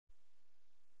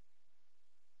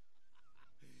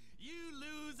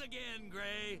again,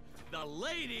 Gray. The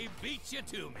lady beat you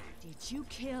to me. Did you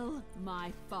kill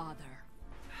my father?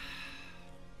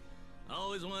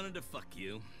 Always wanted to fuck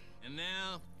you, and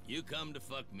now you come to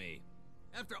fuck me.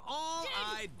 After all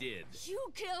I did.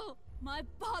 You kill my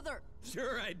father.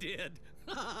 Sure I did.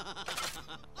 Whoa,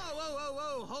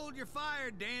 hold your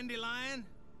fire, dandelion.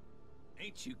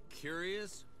 Ain't you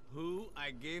curious who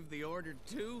I gave the order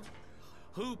to?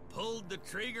 Who pulled the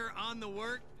trigger on the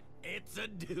work? It's a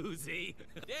doozy.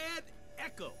 Dead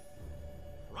Echo.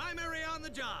 Primary on the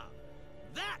job.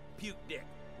 That puke dick,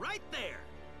 right there.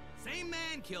 Same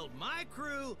man killed my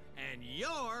crew and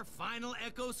your final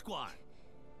Echo squad.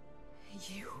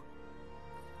 You...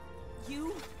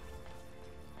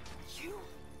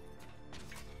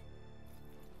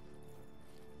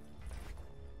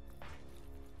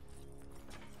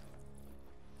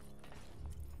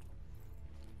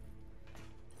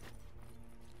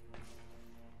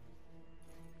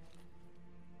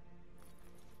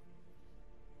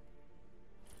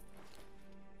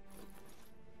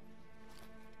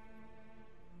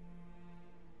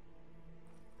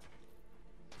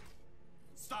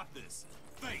 Stop this!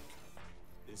 Fake!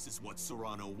 This is what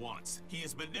Serrano wants. He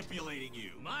is manipulating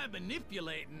you. My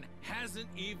manipulating hasn't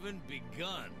even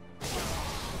begun.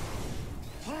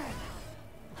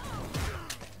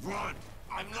 Run!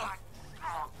 I'm not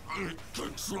in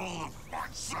control of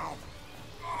myself.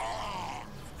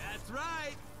 That's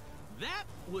right. That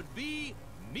would be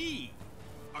me.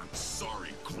 I'm sorry,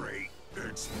 Gray.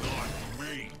 It's not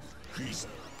me. He's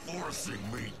forcing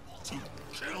me to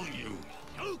kill you.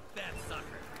 Choke that sucker.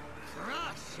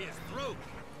 Crush his throat.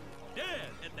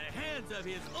 Dead at the hands of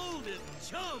his oldest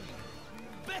chum.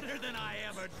 Better than I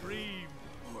ever dreamed.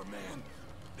 More man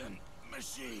than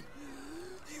machine.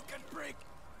 You can break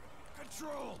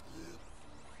control.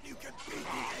 You can beat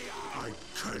the AI.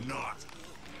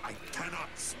 I cannot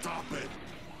stop it.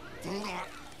 Do not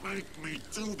make me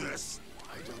do this.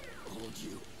 I don't hold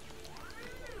you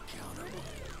accountable.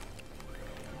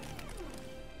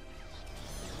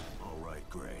 All right,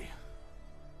 Gray.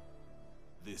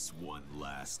 This one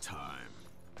last time.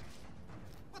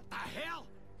 What the hell?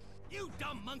 You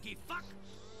dumb monkey fuck!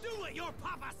 Do what your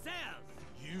papa says!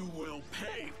 You will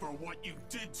pay for what you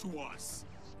did to us!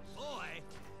 Boy,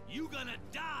 you gonna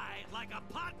die like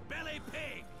a pot-bellied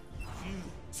pig! You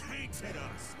tainted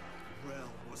us!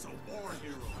 Rel was a war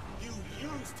hero. You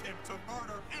used him to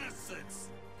murder innocents!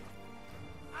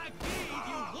 I gave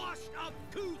you washed-up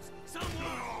coots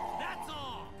somewhere, that's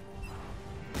all!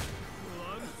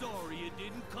 Well, I'm sorry it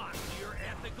didn't cost you your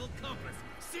ethical compass,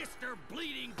 sister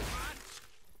bleeding crotch!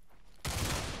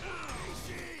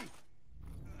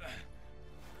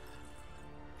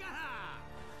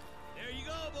 There you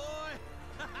go, boy!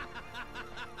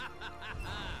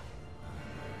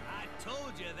 I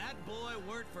told you that boy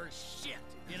weren't for shit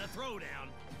in a throwdown.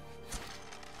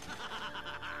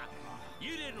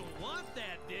 You didn't want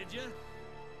that, did you?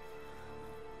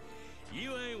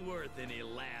 You ain't worth any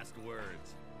last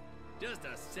words. Just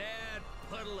a sad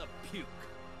puddle of puke.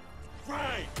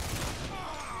 Right!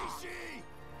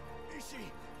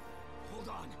 Ishi! Hold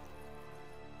on.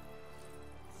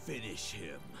 Finish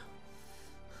him.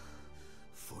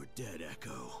 For Dead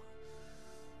Echo.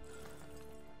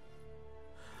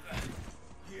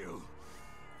 You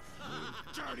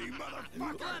dirty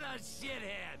motherfucker! What a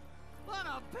shithead! What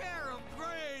a pair of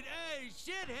grade A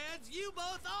shitheads you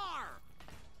both are!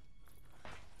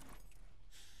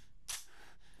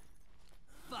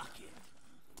 Fucking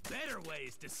better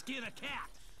ways to skin a cat.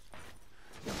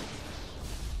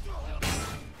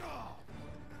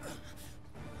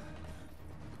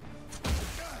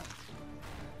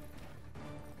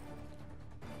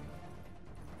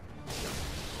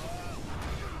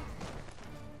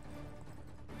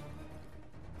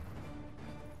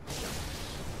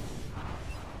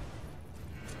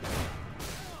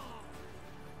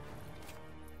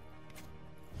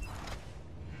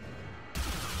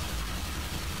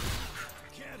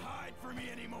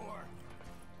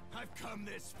 I've come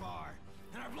this far,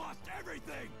 and I've lost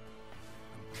everything!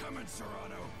 I'm coming,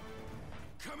 Serrano!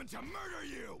 Coming to murder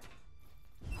you!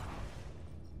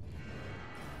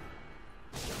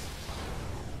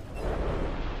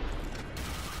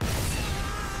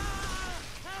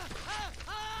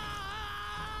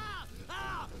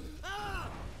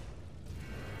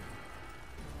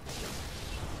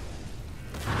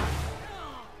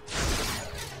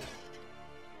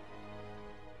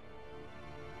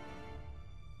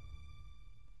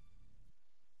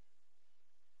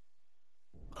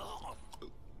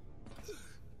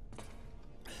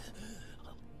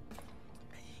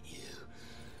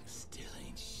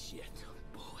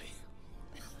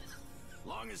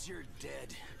 Long as you're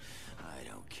dead, I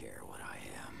don't care what I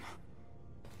am.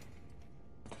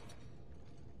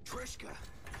 Trishka,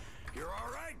 you're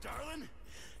all right, darling?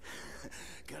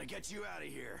 Gonna get you out of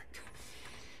here.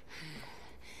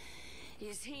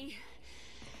 Is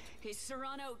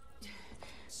Serrano...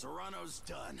 Serrano's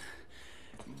done.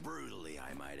 Brutally,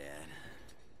 I might add.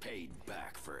 Paid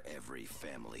back for every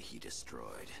family he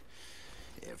destroyed.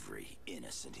 Every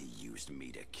innocent he used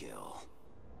me to kill.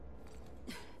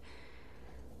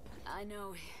 I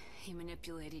know he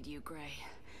manipulated you, Gray.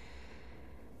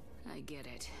 I get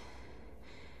it.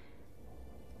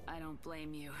 I don't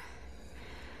blame you.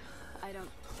 I don't...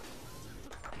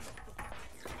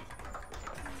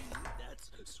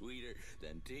 That's sweeter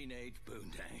than teenage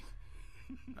poontang.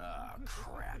 Ah,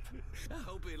 crap. I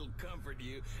hope it'll comfort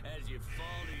you as you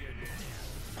fall to your death.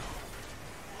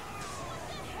 What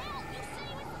the hell? You said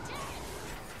he was dead!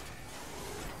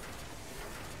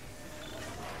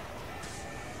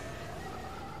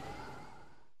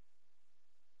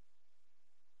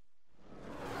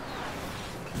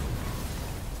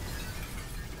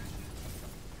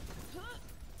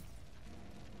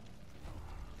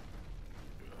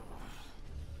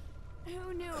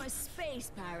 Who knew a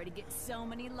space pirate would get so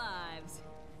many lives?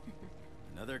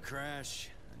 Another crash,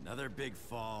 another big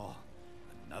fall,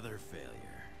 another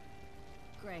failure.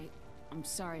 Great. I'm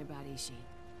sorry about Ishi.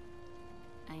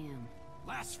 I am.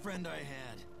 Last friend I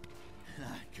had.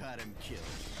 I got him killed.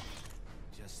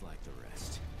 Just like the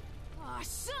rest. Aw,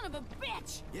 son of a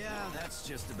bitch! Yeah, that's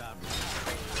just about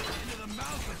right. Into the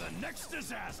mouth of the next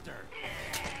disaster!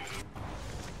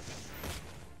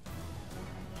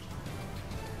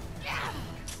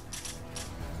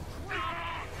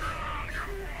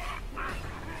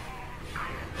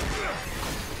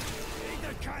 Ain't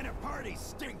that kind of party,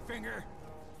 stinkfinger!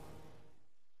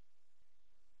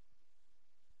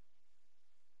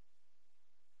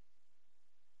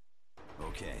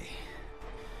 Okay.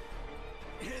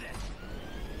 Hit it!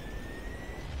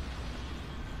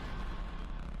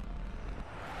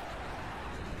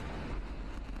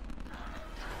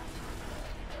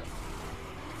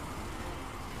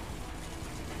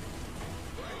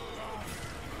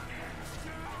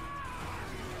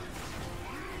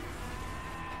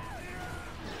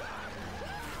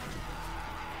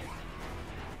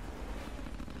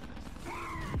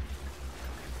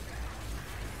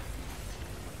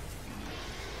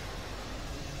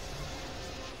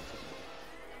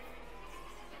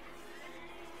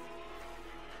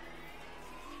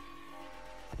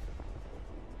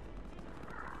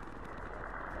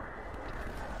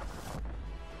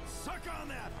 Suck on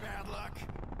that, bad luck!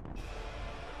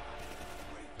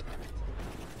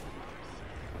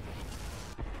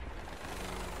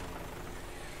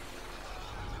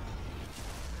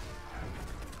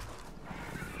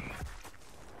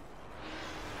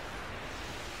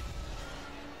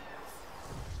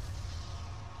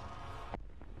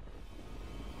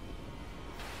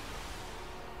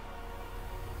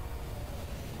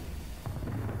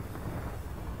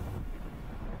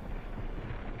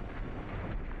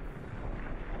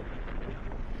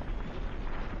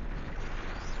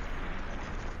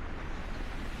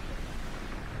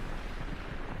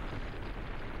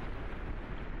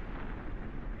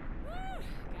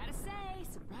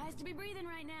 To be breathing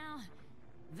right now.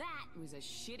 That was a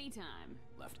shitty time.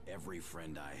 Left every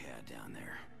friend I had down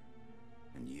there.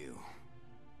 And you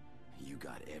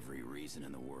got every reason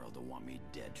in the world to want me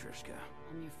dead, Trishka.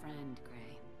 I'm your friend,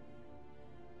 Gray.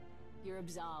 You're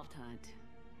absolved, Hunt.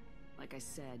 Like I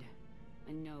said,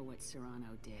 I know what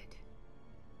Serrano did.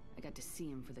 I got to see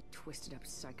him for the twisted-up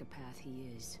psychopath he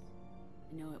is.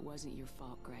 I know it wasn't your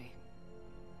fault, Gray.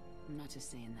 I'm not just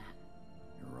saying that.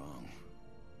 You're wrong.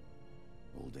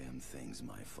 Whole damn thing's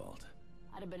my fault.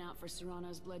 I'd have been out for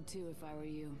Serrano's blood too if I were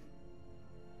you.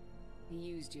 He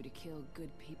used you to kill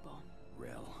good people.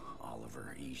 Rel,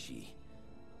 Oliver, Ishi.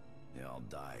 They all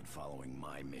died following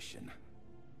my mission.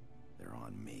 They're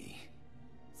on me.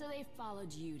 So they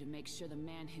followed you to make sure the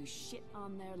man who shit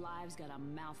on their lives got a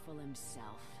mouthful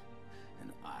himself.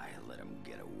 And I let him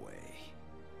get away.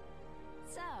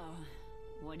 So,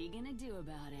 what are you gonna do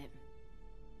about it?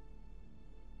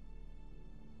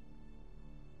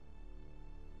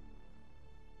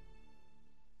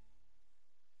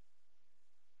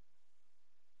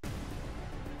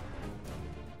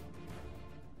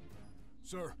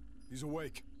 Sir, he's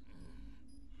awake.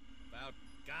 About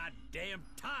goddamn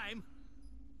time!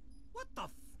 What the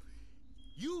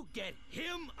You get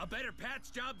him a better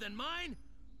patch job than mine?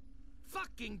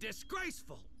 Fucking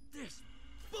disgraceful! This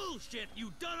bullshit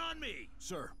you done on me!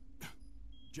 Sir,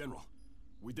 General,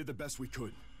 we did the best we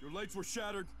could. Your legs were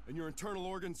shattered, and your internal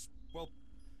organs, well,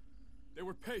 they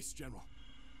were paste, General.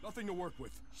 Nothing to work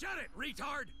with. Shut it,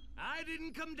 retard! I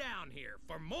didn't come down here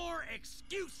for more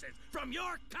excuses from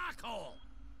your cockhole!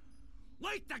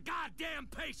 Wait the goddamn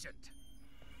patient!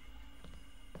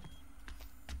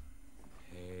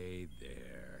 Hey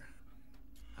there.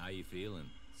 How you feeling,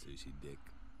 Sushi Dick?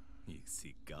 You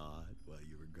see God while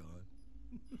you were gone?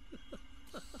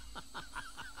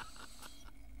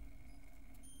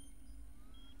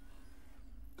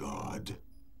 God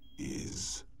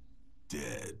is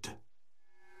dead.